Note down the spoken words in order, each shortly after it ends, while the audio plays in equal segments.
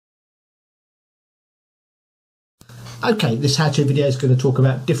Okay, this how-to video is going to talk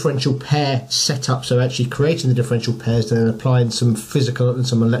about differential pair setup, so actually creating the differential pairs and then applying some physical and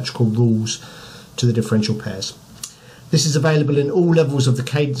some electrical rules to the differential pairs. This is available in all levels of the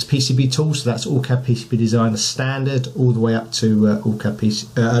Cadence PCB tool, so that's OrCAD PCB Designer Standard all the way up to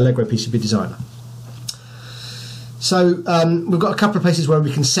Allegro PCB Designer. So we've got a couple of places where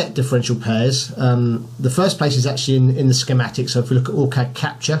we can set differential pairs. The first place is actually in the schematic, so if we look at OrCAD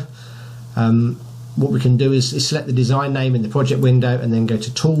Capture, what we can do is select the design name in the project window and then go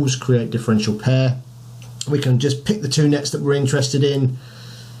to Tools, Create Differential Pair. We can just pick the two nets that we're interested in.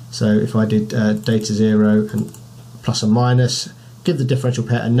 So if I did data 0 and plus and minus, give the differential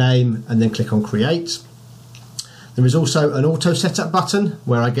pair a name and then click on Create. There is also an auto setup button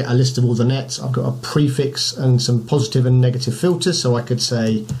where I get a list of all the nets. I've got a prefix and some positive and negative filters, so I could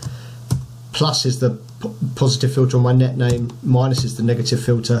say plus is the positive filter on my net name, minus is the negative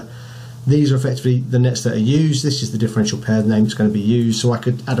filter. These are effectively the nets that are used. This is the differential pair name that's going to be used, so I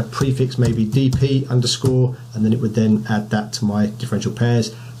could add a prefix, maybe DP underscore, and then it would then add that to my differential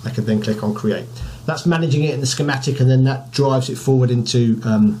pairs. I could then click on Create. That's managing it in the schematic, and then that drives it forward into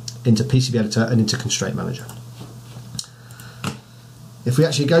PCB Editor and into Constraint Manager. If we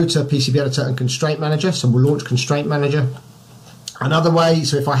actually go to PCB Editor and Constraint Manager, so we'll launch Constraint Manager. Another way,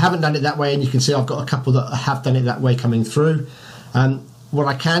 so if I haven't done it that way, and you can see I've got a couple that have done it that way coming through, what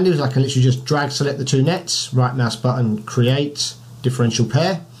I can do is I can literally just drag select the two nets, right mouse button, create differential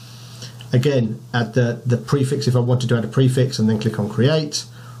pair. Again, add the prefix if I wanted to add a prefix, and then click on create.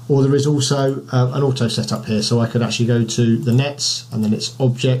 Or there is also an auto setup here, so I could actually go to the nets and then it's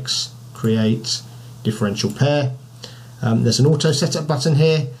objects, create differential pair. There's an auto setup button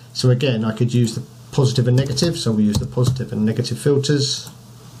here, so again I could use the positive and negative, so we use the positive and negative filters.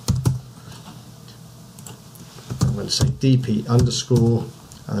 I'm going to say DP underscore,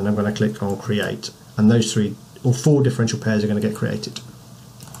 and then I'm going to click on create, and those three or four differential pairs are going to get created.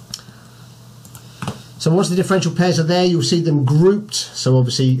 So once the differential pairs are there, you'll see them grouped. So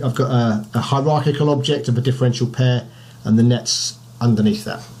obviously I've got a hierarchical object of a differential pair and the nets underneath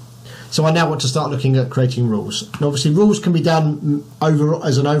that. So I now want to start looking at creating rules. And obviously rules can be done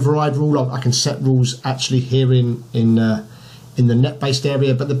as an override rule. I can set rules actually here in the net-based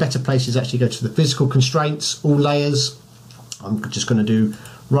area, but the better place is actually go to the physical constraints, all layers. I'm just going to do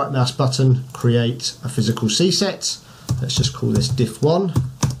right mouse button, create a physical C set. Let's just call this diff1.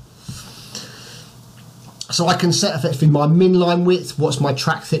 So I can set effectively my min line width, what's my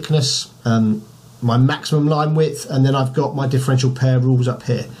track thickness, my maximum line width, and then I've got my differential pair rules up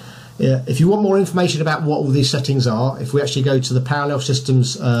here. If you want more information about what all these settings are, if we actually go to the Parallel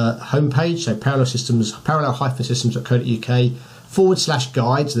Systems homepage, so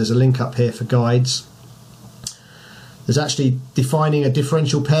parallel-systems.co.uk/guides, there's a link up here for guides. There's actually defining a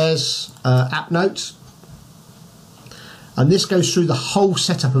differential pairs app note. And this goes through the whole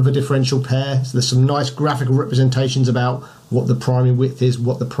setup of a differential pair. So there's some nice graphical representations about what the primary width is,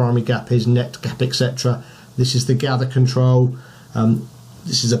 what the primary gap is, net gap, etc. This is the gather control.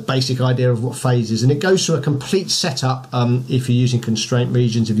 This is a basic idea of what phase is, and it goes through a complete setup if you're using constraint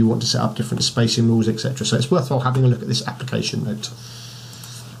regions, if you want to set up different spacing rules, etc. So it's worthwhile having a look at this application note.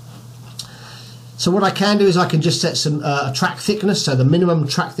 So what I can do is I can just set some track thickness, so the minimum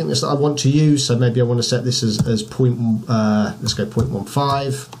track thickness that I want to use. So maybe I want to set this as let's go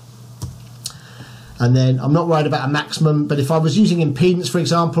 0.15. And then I'm not worried about a maximum, but if I was using impedance, for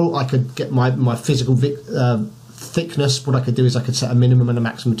example, I could get my physical thickness. What I could do is I could set a minimum and a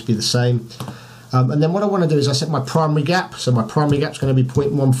maximum to be the same. And then what I want to do is I set my primary gap. So my primary gap is going to be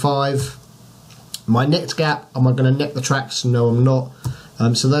 0.15. My net gap, am I going to net the tracks? No, I'm not.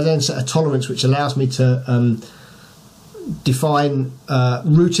 So they then set a tolerance which allows me to define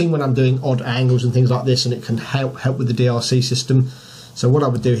routing when I'm doing odd angles and things like this, and it can help with the DRC system. So what I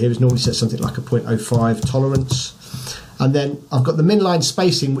would do here is normally set something like a 0.05 tolerance. And then I've got the min line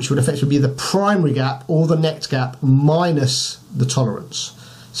spacing, which would effectively be the primary gap or the net gap minus the tolerance.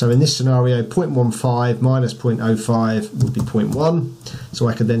 So in this scenario, 0.15 minus 0.05 would be 0.1. So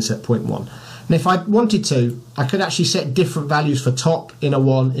I could then set 0.1. And if I wanted to, I could actually set different values for top, inner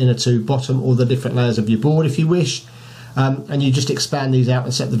 1, inner 2, bottom, or the different layers of your board if you wish. And you just expand these out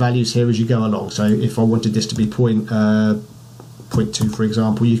and set the values here as you go along. So if I wanted this to be 0.2, for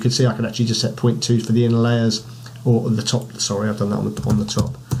example, you could see I could actually just set 0.2 for the inner layers, or the top. Sorry, I've done that on the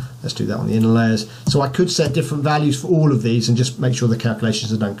top. Let's do that on the inner layers. So I could set different values for all of these and just make sure the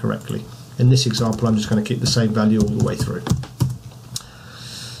calculations are done correctly. In this example, I'm just going to keep the same value all the way through.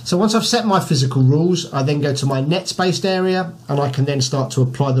 So once I've set my physical rules, I then go to my nets-based area, and I can then start to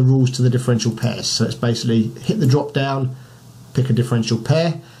apply the rules to the differential pairs. So it's basically hit the drop down, pick a differential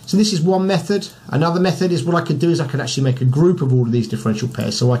pair. So this is one method. Another method is what I could do is I could actually make a group of all of these differential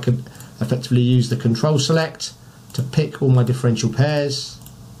pairs. So I could effectively use the control select to pick all my differential pairs,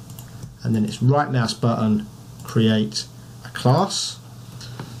 and then it's right mouse button, create a class.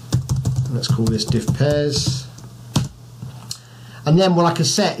 And let's call this div pairs. And then what I can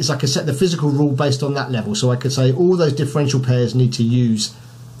set is I can set the physical rule based on that level. So I could say all those differential pairs need to use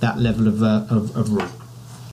that level of rule.